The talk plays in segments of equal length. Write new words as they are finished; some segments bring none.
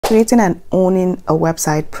Creating and owning a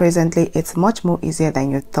website presently, it's much more easier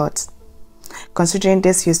than you thought, considering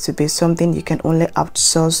this used to be something you can only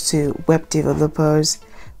outsource to web developers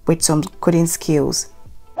with some coding skills.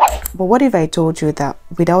 But what if I told you that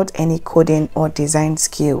without any coding or design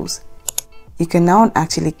skills, you can now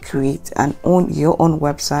actually create and own your own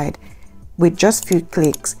website with just few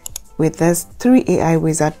clicks with these 3 AI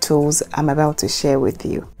wizard tools I'm about to share with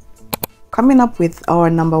you. Coming up with our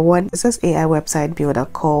number 1 is this AI website builder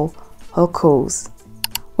called E-Bustle.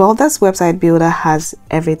 Well, this website builder has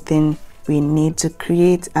everything we need to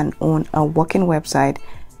create and own a working website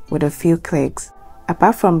with a few clicks.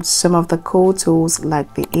 Apart from some of the cool tools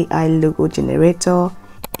like the AI logo generator,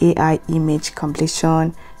 AI image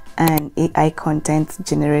completion, and AI content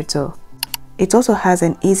generator, it also has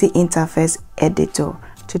an easy interface editor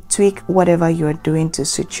to tweak whatever you're doing to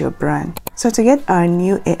suit your brand. So to get our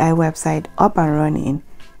new AI website up and running,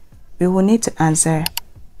 we will need to answer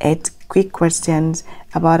 8 quick questions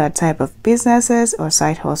about our type of businesses or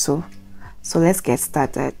side hustle. So let's get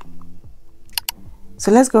started.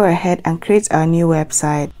 So let's go ahead and create our new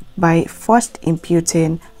website by first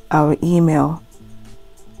inputting our email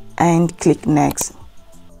and click next.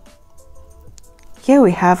 Here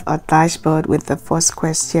we have a dashboard with the first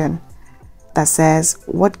question that says,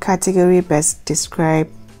 what category best describe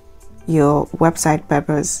your website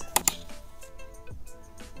purpose?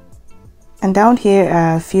 And down here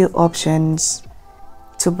are a few options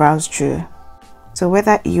to browse through. So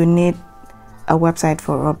whether you need a website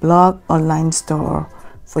for a blog, online store,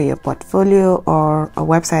 for your portfolio, or a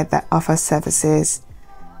website that offers services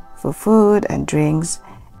for food and drinks,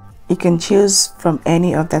 you can choose from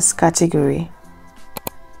any of this category.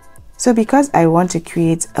 So because I want to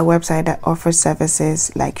create a website that offers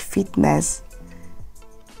services like fitness,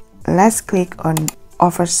 let's click on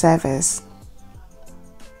offer service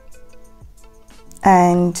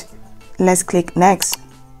and let's click next.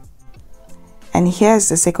 And here's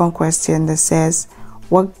the second question that says,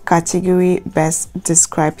 what category best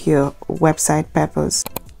describe your website purpose?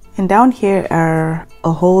 And down here are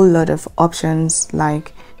a whole lot of options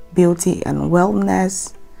like beauty and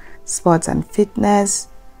wellness, sports and fitness,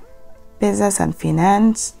 business and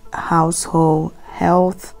finance, household,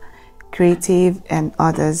 health, creative, and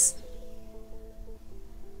others.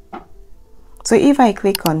 So if I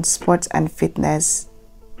click on sports and fitness,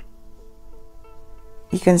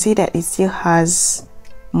 you can see that it still has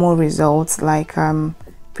more results like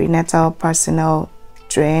prenatal personal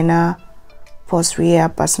trainer, post-rear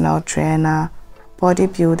personal trainer,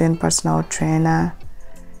 bodybuilding personal trainer.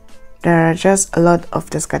 There are just a lot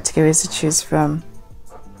of these categories to choose from,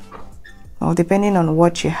 well, depending on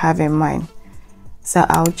what you have in mind. So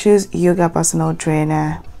I'll choose yoga personal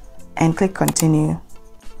trainer and click continue.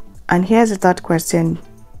 And here's the third question: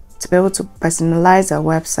 to be able to personalize our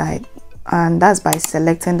website, and that's by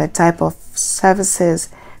selecting the type of services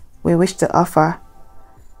we wish to offer.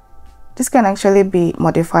 This can actually be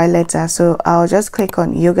modified later, so I'll just click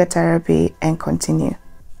on yoga therapy and continue.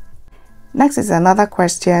 Next is another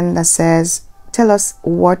question that says, tell us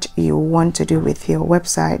what you want to do with your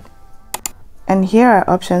website. And here are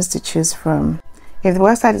options to choose from. If the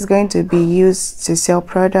website is going to be used to sell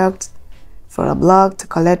products, for a blog, to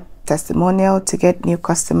collect testimonial, to get new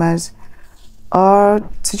customers, or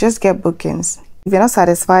to just get bookings. If you're not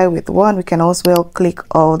satisfied with one, we can also click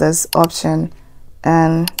all this option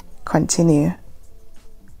and continue.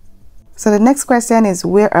 So the next question is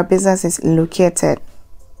where our business is located.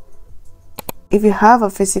 If you have a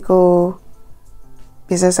physical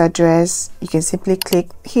business address, you can simply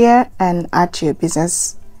click here and add your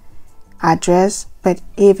business address. But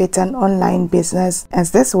if it's an online business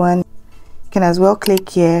as this one, you can as well click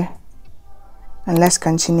here and let's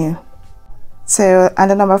continue. So,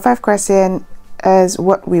 and the number 5 question is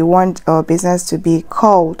what we want our business to be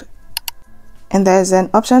called. And there's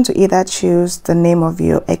an option to either choose the name of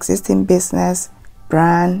your existing business,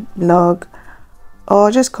 brand, blog,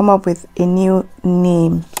 or just come up with a new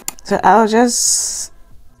name. So I'll just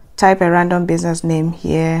type a random business name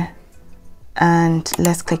here and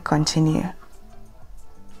let's click continue.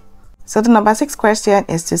 So the number 6 question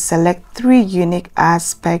is to select 3 unique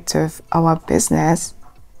aspects of our business.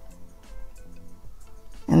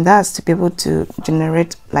 And that's to be able to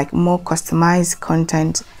generate like more customized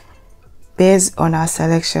content based on our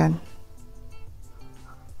selection.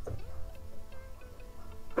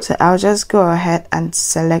 So I'll just go ahead and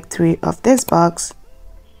select 3 of this box.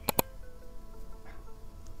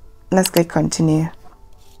 Let's click continue.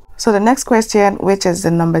 So the next question, which is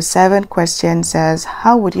the number 7 question, says,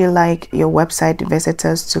 how would you like your website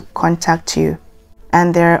visitors to contact you?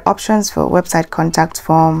 And there are options for website contact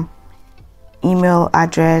form, email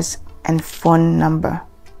address and phone number.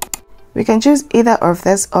 We can choose either of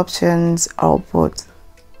these options or both.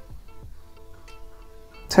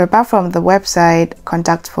 So apart from the website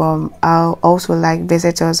contact form, I'll also like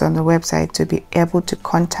visitors on the website to be able to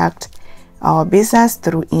contact our business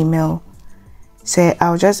through email. So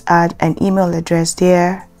I'll just add an email address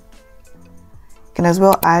there. You can as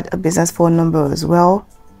well add a business phone number as well.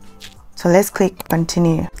 So let's click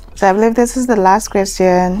continue. So I believe this is the last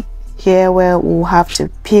question here where we'll have to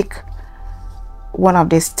pick one of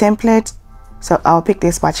these templates. So I'll pick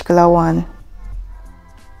this particular one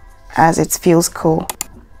as it feels cool.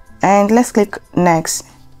 And let's click next.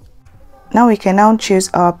 Now we can now choose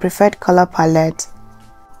our preferred color palette.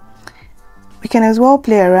 We can as well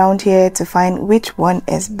play around here to find which one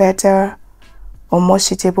is better or more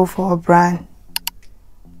suitable for our brand.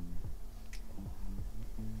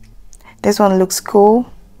 This one looks cool,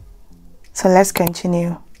 so let's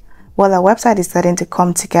continue. Well, our website is starting to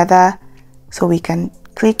come together, so we can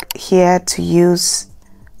click here to use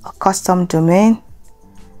a custom domain,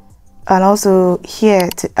 and also here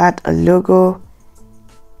to add a logo.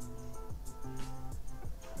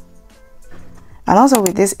 And also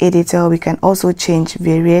with this editor, we can also change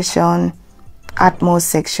variation, add more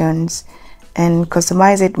sections, and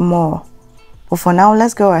customize it more. But for now,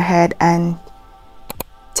 let's go ahead and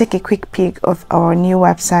take a quick peek of our new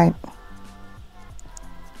website.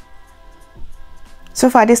 So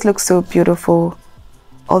far, this looks so beautiful,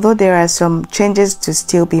 although there are some changes to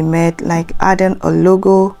still be made, like adding a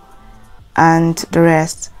logo and the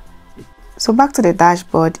rest. So back to the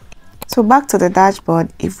dashboard.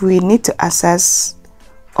 If we need to access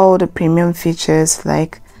all the premium features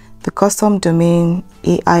like the custom domain,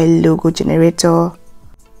 AI logo generator,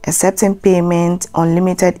 accepting payment,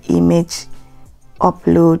 unlimited image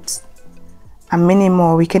uploads, and many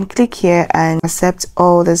more, we can click here and accept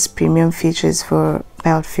all these premium features for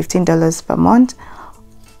about $15 per month,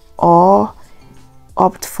 or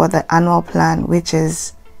opt for the annual plan, which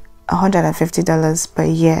is $150 per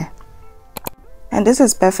year. And this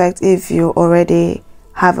is perfect if you already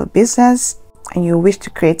have a business and you wish to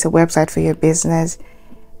create a website for your business.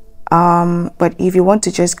 But if you want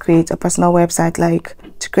to just create a personal website, like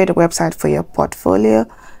to create a website for your portfolio,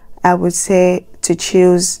 I would say to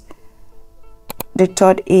choose the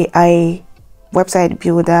third AI website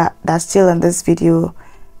builder that's still in this video,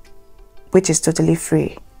 which is totally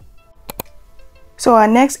free. So our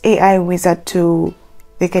next AI wizard tool,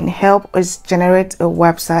 they can help us generate a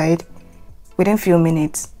website within few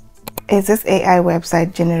minutes, is this AI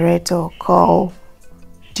website generator called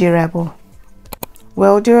Durable.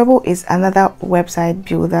 Well, Durable is another website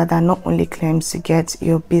builder that not only claims to get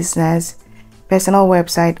your business personal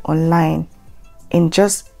website online in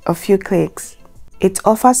just a few clicks, it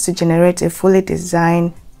offers to generate a fully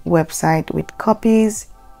designed website with copies,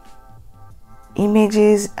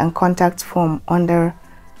 images, and contact form under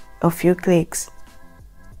a few clicks.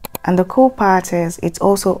 And the cool part is it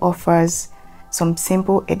also offers some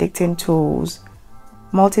simple editing tools,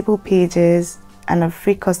 multiple pages, and a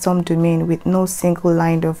free custom domain with no single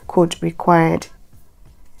line of code required.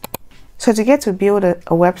 So to get to build a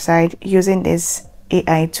website using this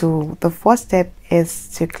AI tool, the first step is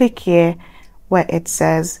to click here where it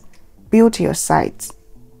says build your site.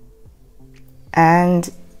 And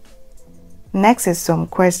next is some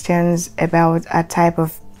questions about a type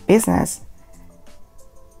of business,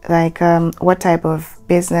 like what type of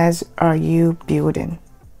business are you building?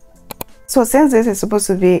 So since this is supposed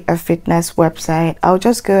to be a fitness website, I'll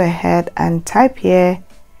just go ahead and type here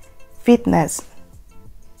fitness.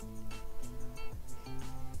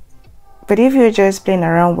 But if you're just playing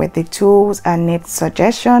around with the tools and need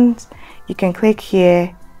suggestions, you can click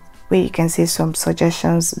here where you can see some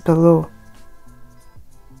suggestions below.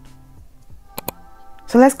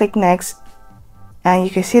 So let's click next, and you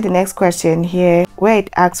can see the next question here where it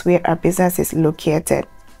asks where our business is located.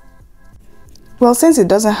 Well, since it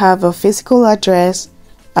doesn't have a physical address,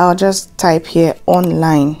 I'll just type here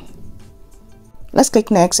online. Let's click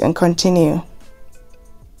next and continue.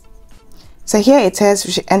 So here it says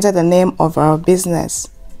we should enter the name of our business.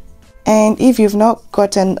 And if you've not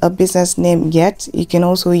gotten a business name yet, you can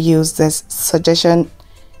also use this suggestion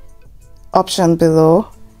option below.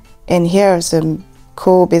 And here are some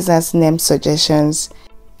cool business name suggestions.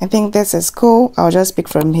 I think this is cool. I'll just pick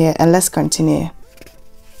from here and let's continue.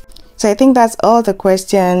 So I think that's all the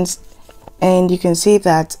questions, and you can see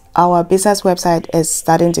that our business website is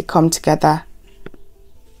starting to come together.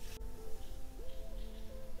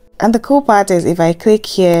 And the cool part is if I click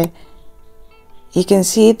here, you can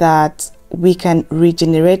see that we can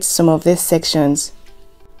regenerate some of these sections.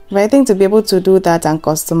 But I think to be able to do that and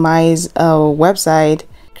customize a website,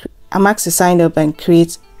 I'm asked to sign up and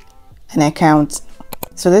create an account.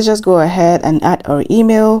 So let's just go ahead and add our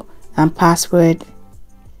email and password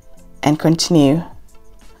and continue.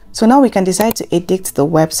 So now we can decide to edit the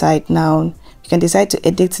website. Now we can decide to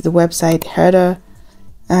edit the website header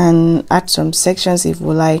and add some sections if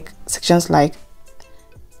we like, sections like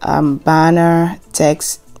banner,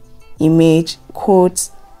 text, image,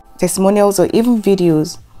 quotes, testimonials, or even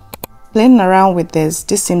videos. Playing around with this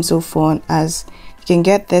seems so fun, as you can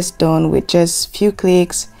get this done with just few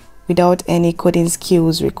clicks without any coding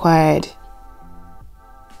skills required.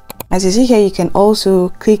 As you see here, you can also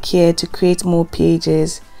click here to create more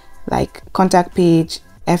pages like contact page,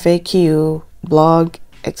 FAQ, blog,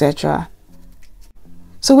 etc.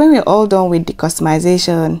 So when we're all done with the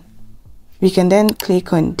customization, we can then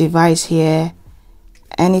click on device here,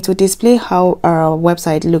 and it will display how our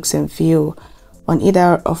website looks and feel on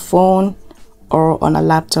either a phone or on a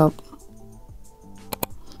laptop.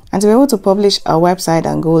 And to be able to publish our website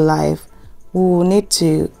and go live, we will need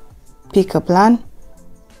to pick a plan,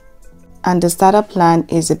 and the starter plan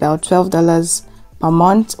is about $12 per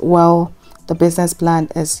month, while the business plan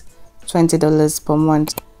is $20 per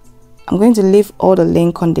month. I'm going to leave all the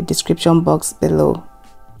link on the description box below.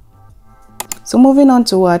 So moving on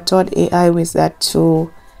to our third AI wizard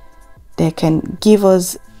tool that can give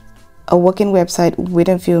us a working website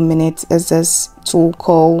within a few minutes is this tool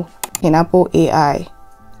called Pineapple AI.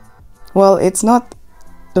 Well, it's not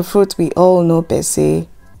the fruit we all know per se.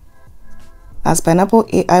 As Pineapple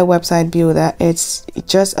AI website builder, it's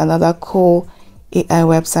just another cool AI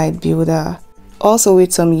website builder, also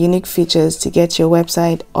with some unique features to get your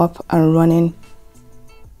website up and running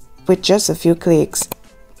with just a few clicks.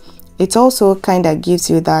 It also kind of gives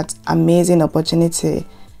you that amazing opportunity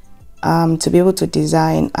to be able to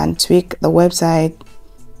design and tweak the website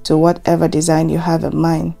to whatever design you have in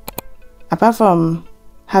mind. Apart from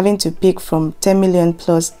having to pick from 10 million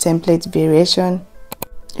plus template variation,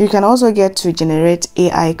 you can also get to generate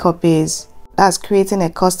AI copies. That's creating a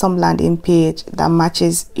custom landing page that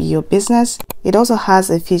matches your business. It also has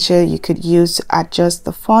a feature you could use to adjust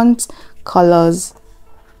the font, colors,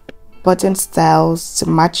 button styles to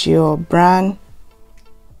match your brand,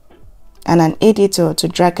 and an editor to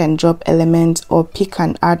drag and drop elements or pick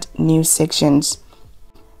and add new sections.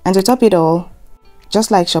 And to top it all,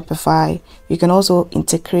 just like Shopify, you can also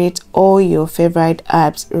integrate all your favorite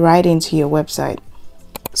apps right into your website.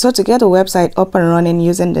 So to get a website up and running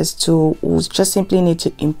using this tool, we'll just simply need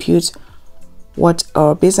to input what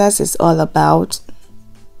our business is all about.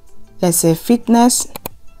 Let's say fitness.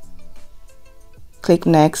 Click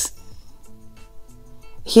next.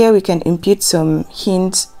 Here we can input some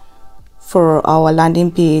hints for our landing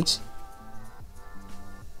page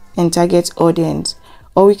and target audience,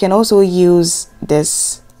 or we can also use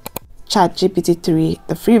this ChatGPT 3,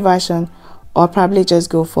 the free version, or probably just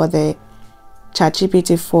go for the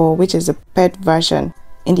ChatGPT 4, which is the paid version,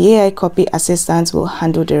 and the AI copy assistant will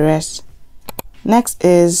handle the rest. Next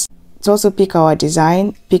is to also pick our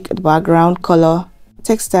design, pick the background color,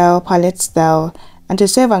 text style, palette style, and to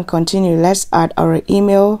save and continue, let's add our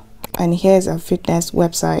email, and here's our fitness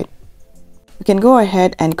website. We can go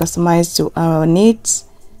ahead and customize to our needs,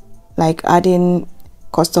 like adding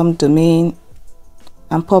custom domain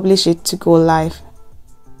and publish it to go live.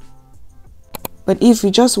 But if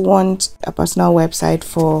we just want a personal website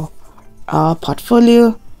for our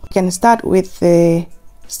portfolio, we can start with the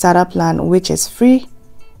starter plan, which is free.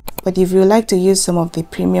 But if you like to use some of the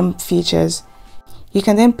premium features, you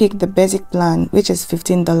can then pick the basic plan, which is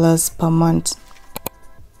 $15 per month.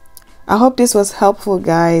 I hope this was helpful,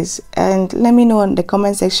 guys, and let me know in the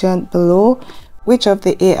comment section below which of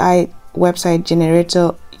the AI website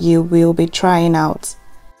generator you will be trying out.